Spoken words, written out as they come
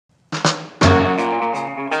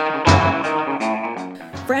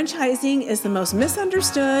Franchising is the most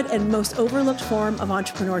misunderstood and most overlooked form of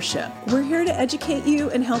entrepreneurship. We're here to educate you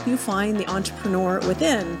and help you find the entrepreneur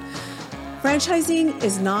within. Franchising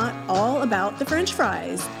is not all about the French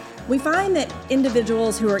fries. We find that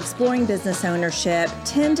individuals who are exploring business ownership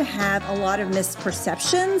tend to have a lot of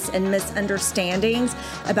misperceptions and misunderstandings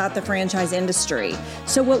about the franchise industry.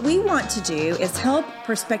 So what we want to do is help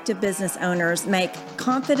prospective business owners make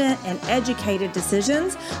confident and educated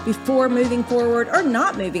decisions before moving forward or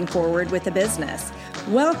not moving forward with the business.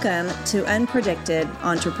 Welcome to Unpredicted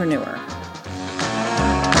Entrepreneur.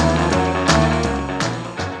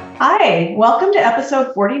 Hi, welcome to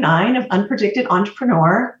episode 49 of Unpredicted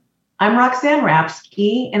Entrepreneur. I'm Roxanne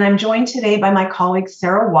Rapsky, and I'm joined today by my colleague,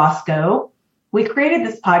 Sarah Wasco. We created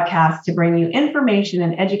this podcast to bring you information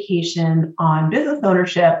and education on business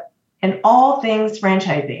ownership and all things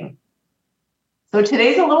franchising. So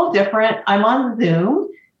today's a little different. I'm on Zoom,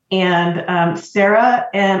 and Sarah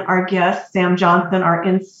and our guest, Sam Johnson, are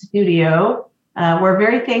in studio. We're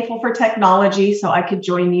very thankful for technology, so I could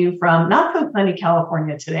join you from not so sunny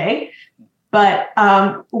California today. But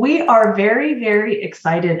we are very, very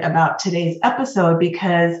excited about today's episode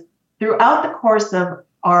because throughout the course of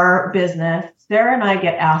our business, Sarah and I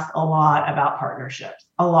get asked a lot about partnerships,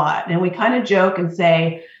 a lot. And we kind of joke and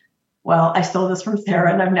say, well, I stole this from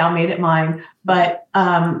Sarah and I've now made it mine. But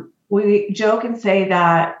we joke and say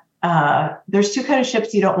that there's two kinds of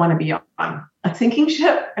ships you don't want to be on, a sinking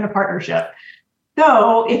ship and a partnership.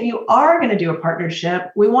 So if you are going to do a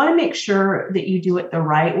partnership, we want to make sure that you do it the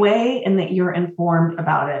right way and that you're informed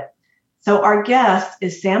about it. So our guest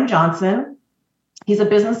is Sam Johnson. He's a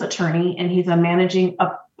business attorney and he's a managing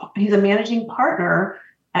partner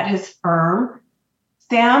at his firm.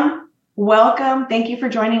 Sam, welcome. Thank you for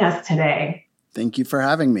joining us today. Thank you for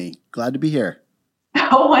having me. Glad to be here.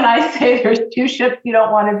 When I say there's two ships you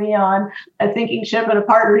don't want to be on, a sinking ship and a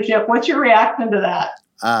partnership, what's your reaction to that?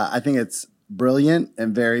 I think it's brilliant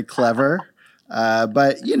and very clever.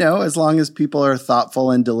 But, you know, as long as people are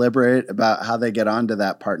thoughtful and deliberate about how they get onto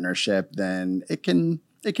that partnership, then it can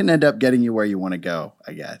end up getting you where you want to go,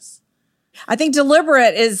 I guess. I think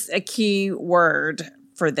deliberate is a key word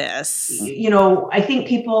for this. You know, I think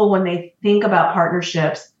people, when they think about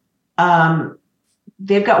partnerships,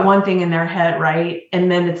 they've got one thing in their head, right?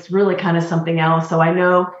 And then it's really kind of something else. So I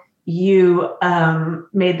know you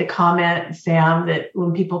made the comment, Sam, that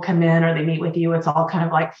when people come in or they meet with you, it's all kind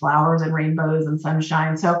of like flowers and rainbows and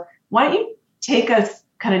sunshine. So why don't you take us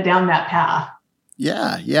kind of down that path?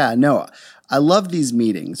 Yeah. No, I love these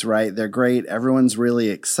meetings, right? They're great. Everyone's really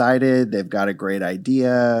excited. They've got a great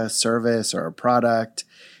idea, service, or a product,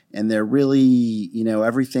 and they're really, you know,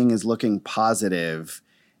 everything is looking positive.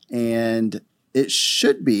 And it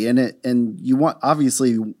should be, and you want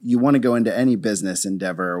to go into any business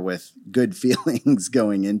endeavor with good feelings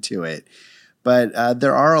going into it, but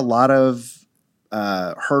there are a lot of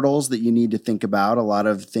hurdles that you need to think about, a lot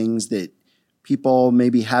of things that people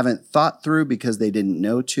maybe haven't thought through because they didn't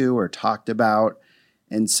know to or talked about,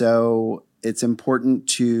 and so it's important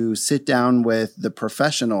to sit down with the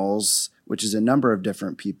professionals, which is a number of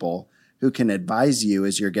different people who can advise you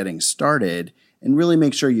as you're getting started. And really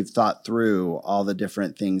make sure you've thought through all the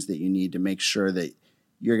different things that you need to make sure that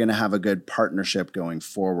you're going to have a good partnership going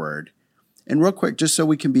forward. And real quick, just so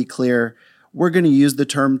we can be clear, we're going to use the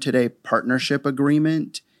term today, partnership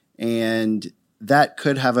agreement, and that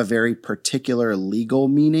could have a very particular legal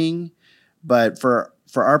meaning. But for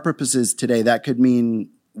our purposes today, that could mean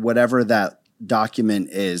whatever that document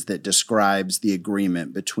is that describes the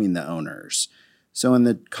agreement between the owners. So in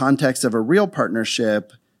the context of a real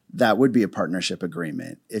partnership, that would be a partnership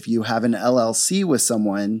agreement. If you have an LLC with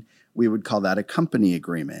someone, we would call that a company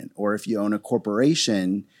agreement. Or if you own a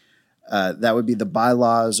corporation, that would be the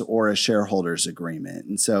bylaws or a shareholders agreement.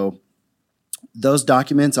 And so those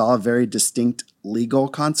documents all have very distinct legal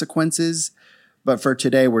consequences. But for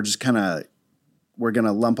today, we're going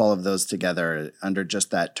to lump all of those together under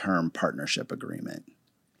just that term, partnership agreement.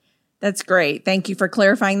 That's great. Thank you for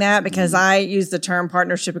clarifying that because I use the term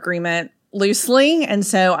partnership agreement loosely. And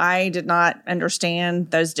so I did not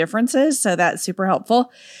understand those differences. So that's super helpful.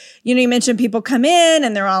 You know, you mentioned people come in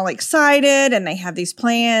and they're all excited and they have these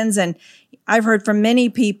plans. And I've heard from many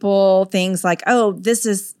people things like, oh, this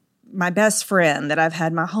is my best friend that I've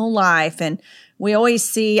had my whole life. And we always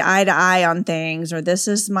see eye to eye on things, or this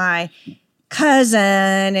is my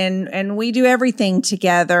cousin and we do everything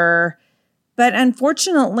together. But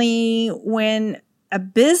unfortunately, when a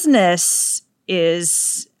business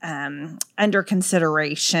is under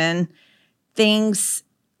consideration, things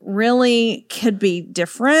really could be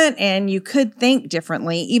different and you could think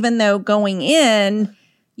differently, even though going in,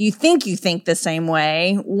 you think the same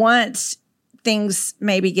way. Once things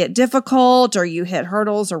maybe get difficult or you hit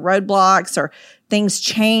hurdles or roadblocks or things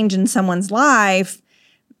change in someone's life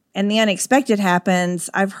and the unexpected happens,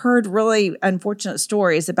 I've heard really unfortunate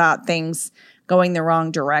stories about things going the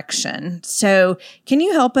wrong direction. So can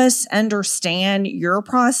you help us understand your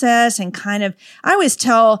process and I always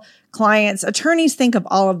tell clients, attorneys think of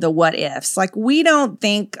all of the what ifs. Like we don't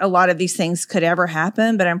think a lot of these things could ever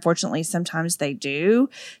happen, but unfortunately sometimes they do.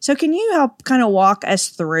 So can you help kind of walk us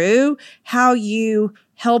through how you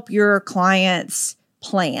help your clients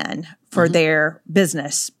plan for their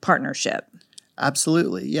business partnership?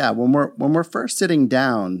 Absolutely. Yeah. When we're first sitting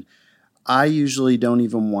down, I usually don't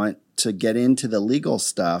even want to get into the legal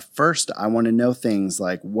stuff. First, I want to know things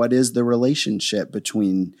like what is the relationship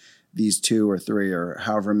between these 2 or 3 or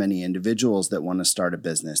however many individuals that want to start a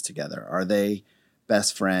business together. Are they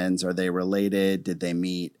best friends? Are they related? Did they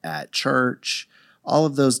meet at church? All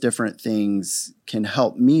of those different things can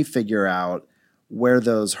help me figure out where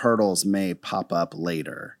those hurdles may pop up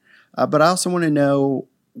later. But I also want to know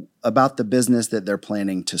about the business that they're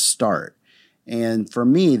planning to start. And for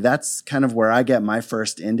me, that's kind of where I get my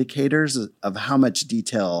first indicators of how much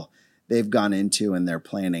detail they've gone into in their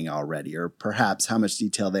planning already, or perhaps how much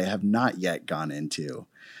detail they have not yet gone into.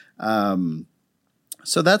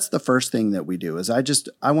 So that's the first thing that we do is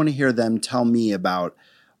I want to hear them tell me about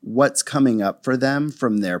what's coming up for them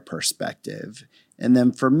from their perspective. And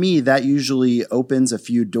then for me, that usually opens a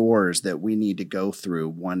few doors that we need to go through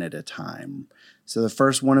one at a time. So the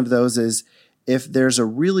first one of those is if there's a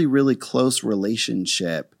really, really close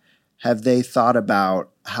relationship, have they thought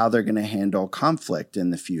about how they're going to handle conflict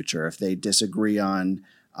in the future if they disagree on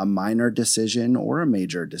a minor decision or a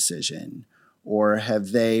major decision? Or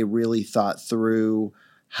have they really thought through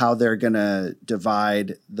how they're going to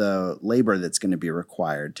divide the labor that's going to be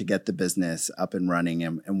required to get the business up and running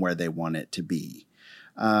and where they want it to be?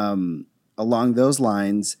 Along those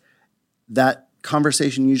lines, that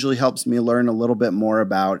conversation usually helps me learn a little bit more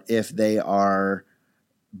about if they are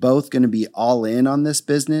both going to be all in on this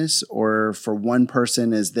business, or for one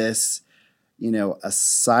person, is this, a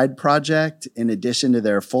side project in addition to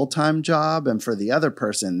their full-time job? And for the other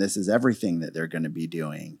person, this is everything that they're going to be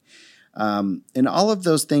doing. And all of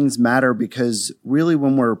those things matter because really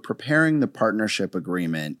when we're preparing the partnership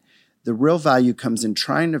agreement, the real value comes in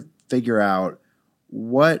trying to figure out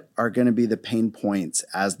what are going to be the pain points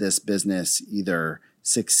as this business either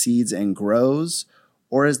succeeds and grows,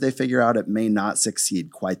 or as they figure out it may not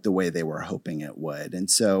succeed quite the way they were hoping it would. And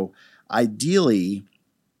so ideally,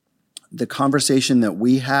 the conversation that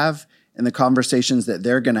we have and the conversations that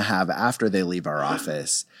they're going to have after they leave our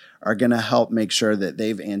office are going to help make sure that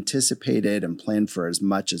they've anticipated and planned for as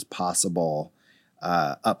much as possible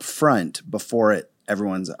up front before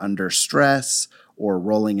everyone's under stress or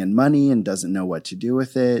rolling in money and doesn't know what to do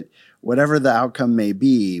with it. Whatever the outcome may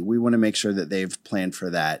be, we want to make sure that they've planned for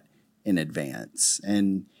that in advance.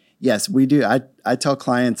 And yes, we do. I tell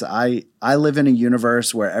clients, I live in a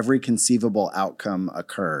universe where every conceivable outcome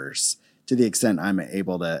occurs to the extent I'm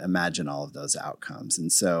able to imagine all of those outcomes.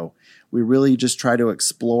 And so we really just try to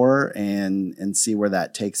explore and see where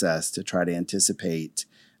that takes us to try to anticipate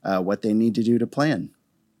what they need to do to plan.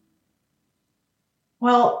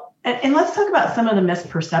 Well, and let's talk about some of the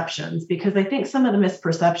misperceptions, because I think some of the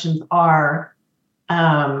misperceptions are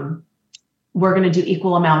we're going to do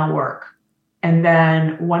equal amount of work. And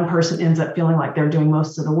then one person ends up feeling like they're doing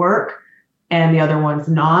most of the work and the other one's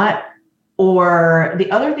not. Or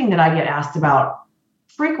the other thing that I get asked about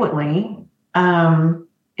frequently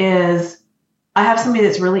is I have somebody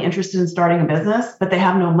that's really interested in starting a business, but they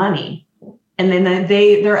have no money. And then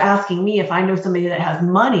they're asking me if I know somebody that has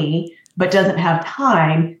money but doesn't have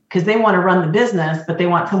time because they want to run the business, but they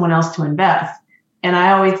want someone else to invest. And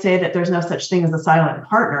I always say that there's no such thing as a silent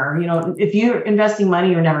partner. If you're investing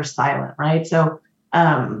money, you're never silent, right? So,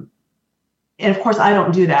 and of course, I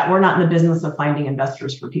don't do that. We're not in the business of finding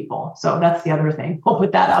investors for people. So that's the other thing. We'll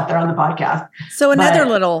put that out there on the podcast. So another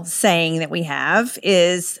little saying that we have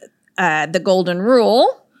is the golden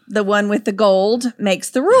rule. The one with the gold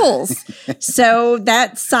makes the rules. So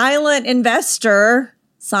that silent investor,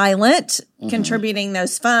 contributing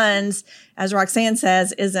those funds, as Roxanne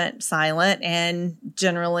says, isn't silent and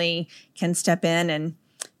generally can step in and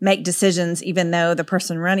make decisions, even though the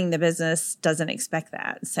person running the business doesn't expect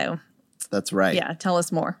that. So that's right. Yeah. Tell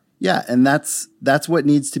us more. Yeah. And that's what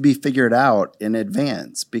needs to be figured out in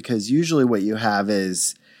advance, because usually what you have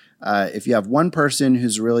is if you have one person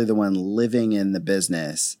who's really the one living in the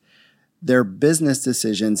business, their business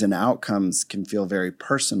decisions and outcomes can feel very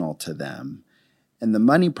personal to them. And the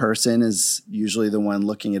money person is usually the one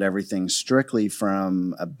looking at everything strictly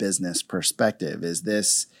from a business perspective. Is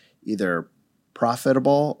this either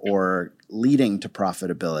profitable or leading to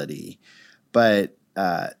profitability? But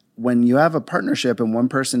when you have a partnership and one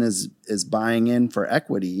person is buying in for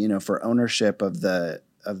equity, for ownership of the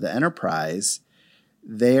enterprise,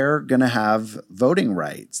 they're going to have voting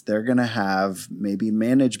rights. They're going to have maybe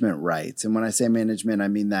management rights. And when I say management, I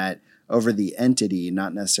mean that over the entity,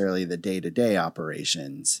 not necessarily the day-to-day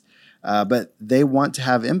operations. But they want to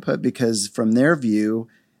have input because from their view,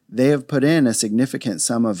 they have put in a significant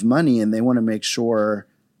sum of money and they want to make sure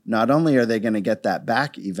not only are they going to get that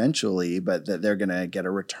back eventually, but that they're going to get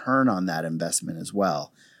a return on that investment as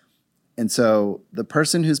well. And so the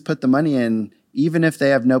person who's put the money in, even if they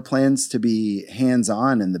have no plans to be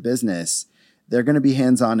hands-on in the business, they're going to be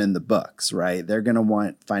hands-on in the books, right? They're going to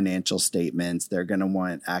want financial statements. They're going to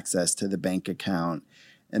want access to the bank account.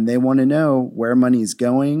 And they want to know where money's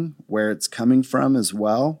going, where it's coming from as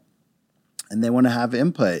well. And they want to have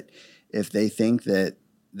input if they think that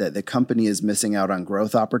the company is missing out on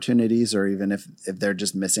growth opportunities, or even if they're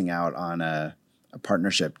just missing out on a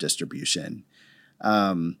partnership distribution.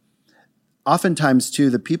 Oftentimes, too,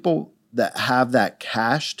 the people that have that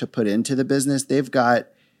cash to put into the business, they've got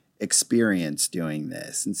experience doing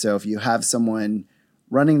this. And so if you have someone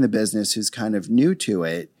running the business who's kind of new to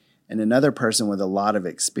it and another person with a lot of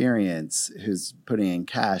experience who's putting in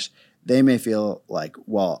cash, they may feel like,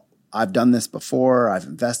 well, I've done this before, I've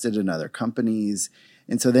invested in other companies.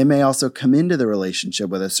 And so they may also come into the relationship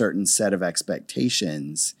with a certain set of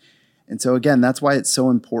expectations. And so again, that's why it's so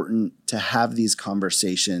important to have these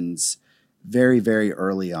conversations very, very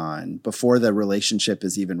early on before the relationship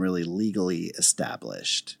is even really legally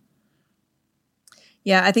established.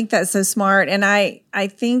 Yeah, I think that's so smart. And I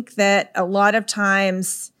think that a lot of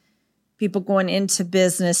times people going into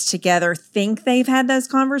business together think they've had those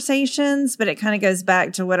conversations, but it kind of goes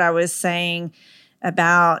back to what I was saying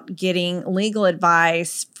about getting legal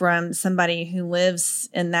advice from somebody who lives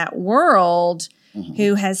in that world,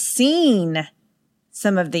 who has seen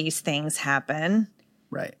some of these things happen.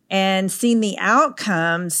 Right. And seen the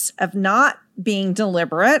outcomes of not being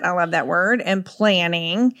deliberate. I love that word, and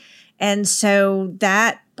planning. And so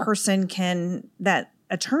that person that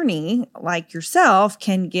attorney like yourself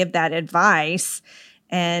can give that advice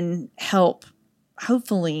and help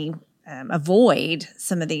hopefully avoid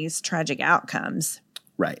some of these tragic outcomes.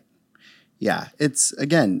 Right. Yeah. It's,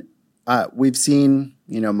 again, we've seen,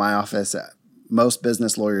 my office, most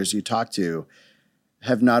business lawyers you talk to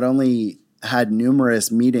have not only had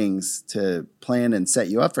numerous meetings to plan and set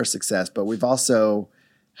you up for success, but we've also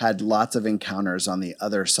had lots of encounters on the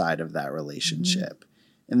other side of that relationship.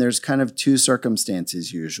 And there's kind of two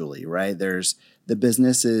circumstances usually, right? There's the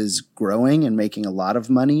business is growing and making a lot of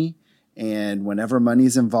money. And whenever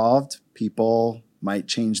money's involved, people might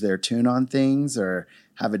change their tune on things or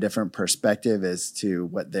have a different perspective as to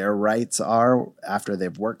what their rights are after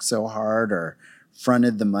they've worked so hard or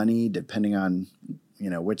fronted the money, depending on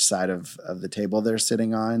which side of the table they're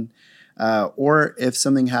sitting on. Or if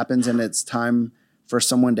something happens and it's time for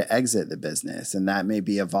someone to exit the business, and that may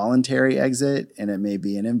be a voluntary exit and it may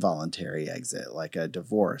be an involuntary exit, like a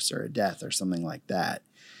divorce or a death or something like that.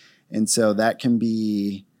 And so that can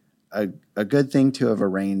be a good thing to have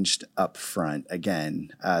arranged up front,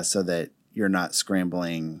 again, so that you're not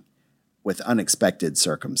scrambling with unexpected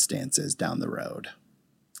circumstances down the road.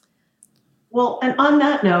 Well, and on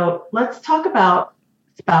that note, let's talk about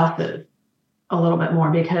spouses a little bit more,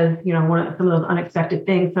 because, some of those unexpected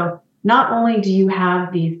things. So not only do you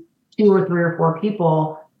have these 2 or 3 or 4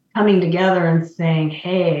 people coming together and saying,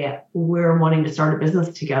 hey, we're wanting to start a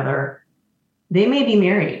business together, they may be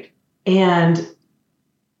married. And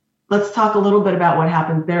let's talk a little bit about what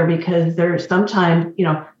happens there, because there's sometimes,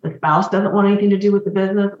 the spouse doesn't want anything to do with the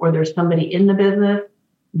business, or there's somebody in the business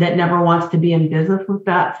that never wants to be in business with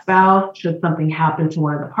that spouse should something happen to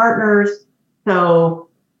one of the partners. So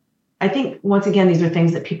I think, once again, these are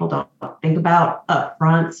things that people don't think about up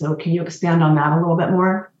front. So can you expand on that a little bit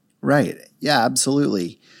more? Right. Yeah,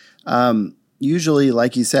 absolutely. Usually,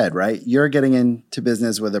 like you said, right, you're getting into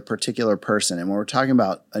business with a particular person. And when we're talking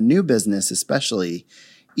about a new business, especially,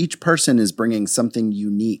 each person is bringing something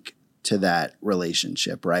unique to that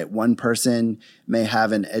relationship, right? One person may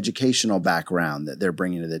have an educational background that they're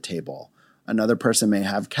bringing to the table. Another person may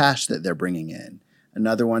have cash that they're bringing in.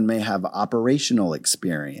 Another one may have operational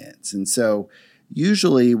experience. And so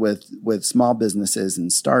usually with small businesses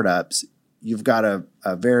and startups, you've got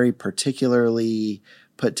a very particularly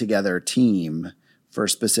put together team for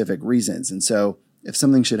specific reasons. And so if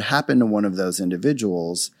something should happen to one of those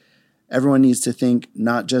individuals, everyone needs to think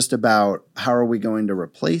not just about how are we going to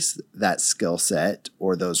replace that skill set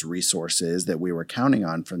or those resources that we were counting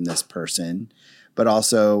on from this person, but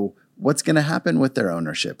also what's going to happen with their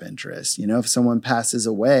ownership interest. If someone passes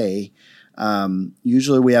away,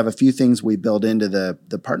 usually we have a few things we build into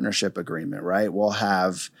the partnership agreement, right? We'll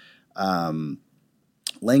have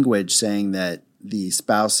language saying that the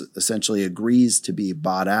spouse essentially agrees to be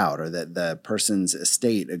bought out, or that the person's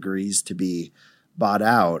estate agrees to be bought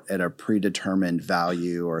out at a predetermined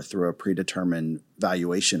value or through a predetermined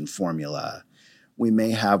valuation formula. We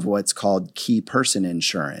may have what's called key person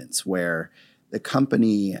insurance, where the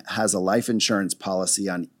company has a life insurance policy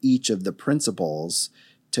on each of the principals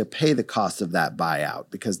to pay the cost of that buyout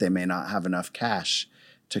because they may not have enough cash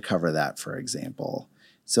to cover that, for example.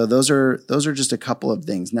 So those are just a couple of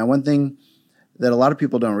things. Now, one thing that a lot of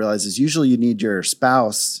people don't realize is usually you need your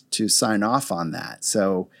spouse to sign off on that.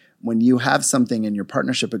 So when you have something in your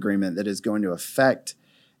partnership agreement that is going to affect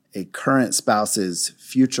a current spouse's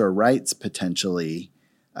future rights potentially,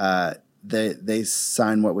 they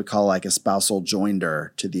sign what we call like a spousal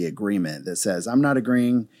joinder to the agreement that says, I'm not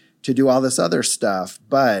agreeing to do all this other stuff,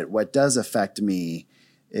 but what does affect me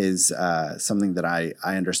is something that I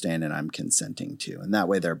understand and I'm consenting to. And that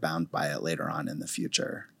way they're bound by it later on in the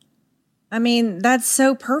future. I mean, that's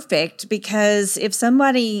so perfect, because if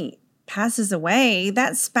somebody passes away,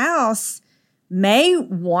 that spouse may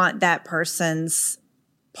want that person's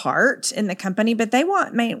part in the company, but they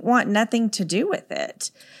may want nothing to do with it.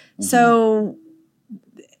 Mm-hmm. So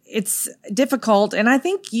it's difficult. And I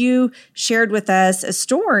think you shared with us a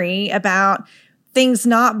story about things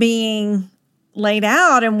not being laid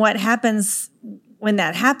out and what happens when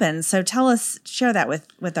that happens. So share that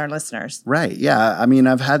with our listeners. Right. Yeah. I mean,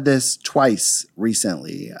 I've had this twice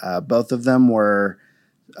recently. Both of them were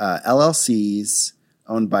LLCs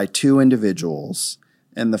owned by two individuals.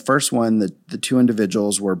 And the first one, the two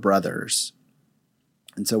individuals were brothers.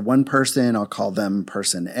 And so one person, I'll call them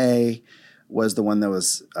person A, was the one that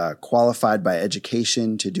was qualified by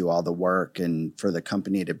education to do all the work and for the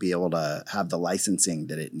company to be able to have the licensing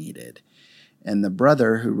that it needed. And the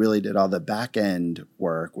brother, who really did all the back end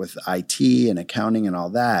work with IT and accounting and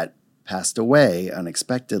all that, passed away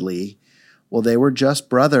unexpectedly. Well, they were just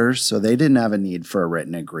brothers, so they didn't have a need for a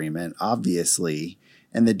written agreement, obviously.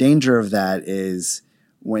 And the danger of that is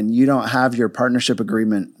when you don't have your partnership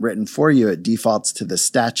agreement written for you, it defaults to the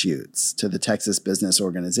statutes, to the Texas Business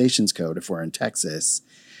Organizations Code if we're in Texas.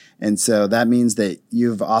 And so that means that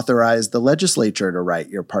you've authorized the legislature to write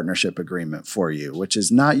your partnership agreement for you, which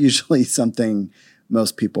is not usually something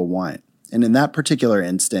most people want. And in that particular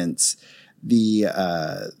instance, the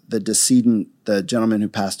decedent, the gentleman who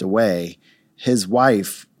passed away, his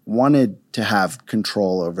wife wanted to have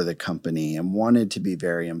control over the company and wanted to be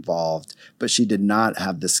very involved, but she did not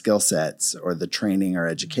have the skill sets or the training or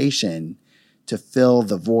education to fill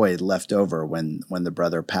the void left over when the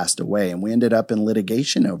brother passed away. And we ended up in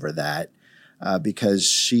litigation over that because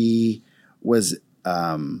she was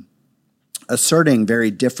asserting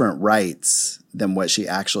very different rights than what she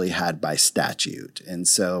actually had by statute. And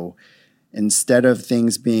so instead of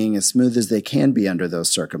things being as smooth as they can be under those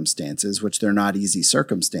circumstances, which they're not easy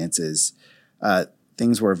circumstances,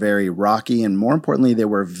 things were very rocky. And more importantly, they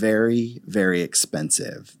were very, very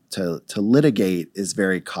expensive. To litigate is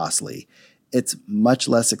very costly. It's much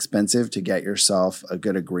less expensive to get yourself a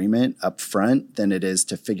good agreement up front than it is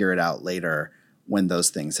to figure it out later when those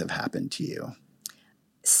things have happened to you.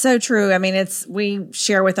 So true. I mean, we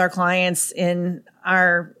share with our clients in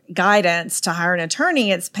our guidance to hire an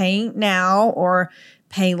attorney, it's pay now or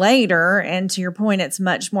pay later. And to your point, it's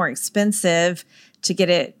much more expensive to get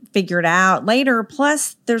it figured out later.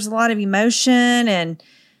 Plus, there's a lot of emotion and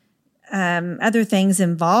other things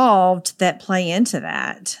involved that play into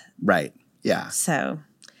that. Right. Yeah. So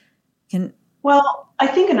Well, I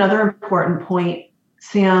think another important point,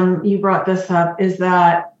 Sam, you brought this up, is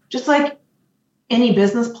that just like any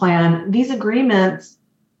business plan, these agreements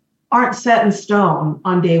aren't set in stone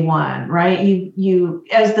on day one, right? You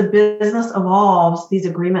as the business evolves, these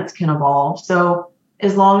agreements can evolve. So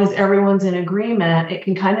as long as everyone's in agreement, it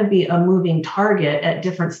can kind of be a moving target at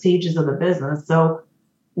different stages of the business. So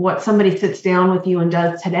what somebody sits down with you and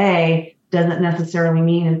does today doesn't necessarily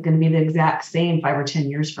mean it's going to be the exact same 5 or 10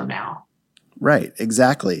 years from now. Right,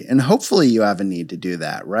 exactly. And hopefully you have a need to do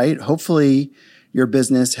that, right? Hopefully your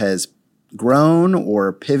business has grown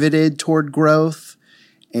or pivoted toward growth,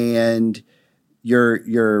 and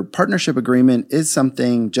your partnership agreement is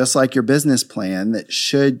something just like your business plan that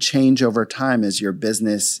should change over time as your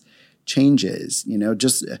business changes.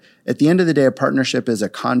 Just at the end of the day, a partnership is a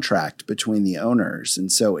contract between the owners. And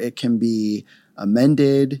so it can be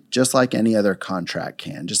amended just like any other contract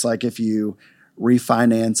can. Just like if you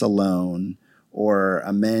refinance a loan or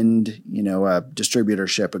amend, a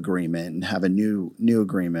distributorship agreement and have a new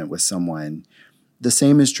agreement with someone. The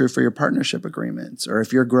same is true for your partnership agreements. Or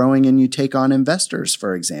if you're growing and you take on investors,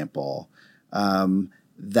 for example,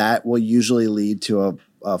 that will usually lead to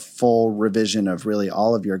a full revision of really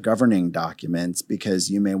all of your governing documents,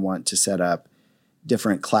 because you may want to set up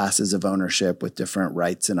different classes of ownership with different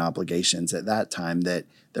rights and obligations at that time that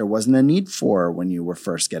there wasn't a need for when you were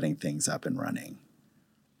first getting things up and running.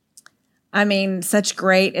 I mean, such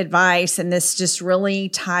great advice. And this just really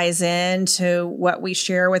ties into what we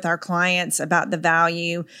share with our clients about the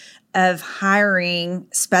value of hiring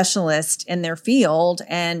specialists in their field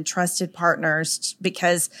and trusted partners,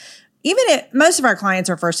 because even if most of our clients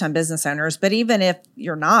are first-time business owners, but even if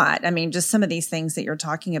you're not, I mean, just some of these things that you're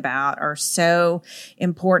talking about are so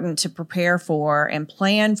important to prepare for and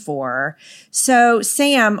plan for. So,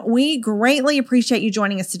 Sam, we greatly appreciate you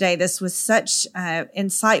joining us today. This was such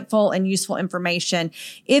insightful and useful information.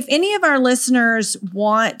 If any of our listeners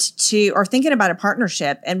want to, or thinking about a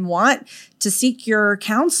partnership and want to seek your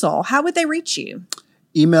counsel, how would they reach you?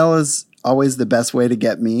 Email is always the best way to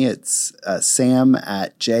get me. It's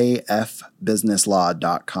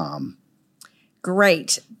sam@jfbusinesslaw.com.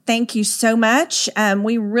 Great. Thank you so much.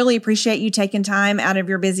 We really appreciate you taking time out of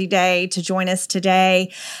your busy day to join us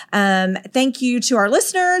today. Thank you to our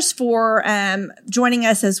listeners for joining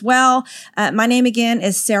us as well. My name again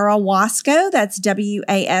is Sarah Waskow. That's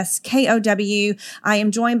Waskow. I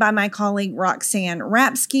am joined by my colleague Roxanne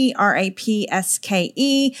Rapske,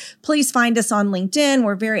 Rapske. Please find us on LinkedIn.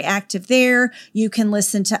 We're very active there. You can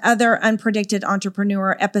listen to other Unpredicted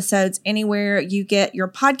Entrepreneur episodes anywhere you get your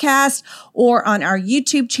podcast or on our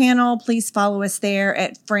YouTube channel. Please follow us there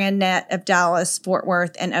at FranNet of Dallas, Fort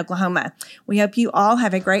Worth, and Oklahoma. We hope you all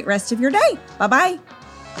have a great rest of your day. Bye-bye.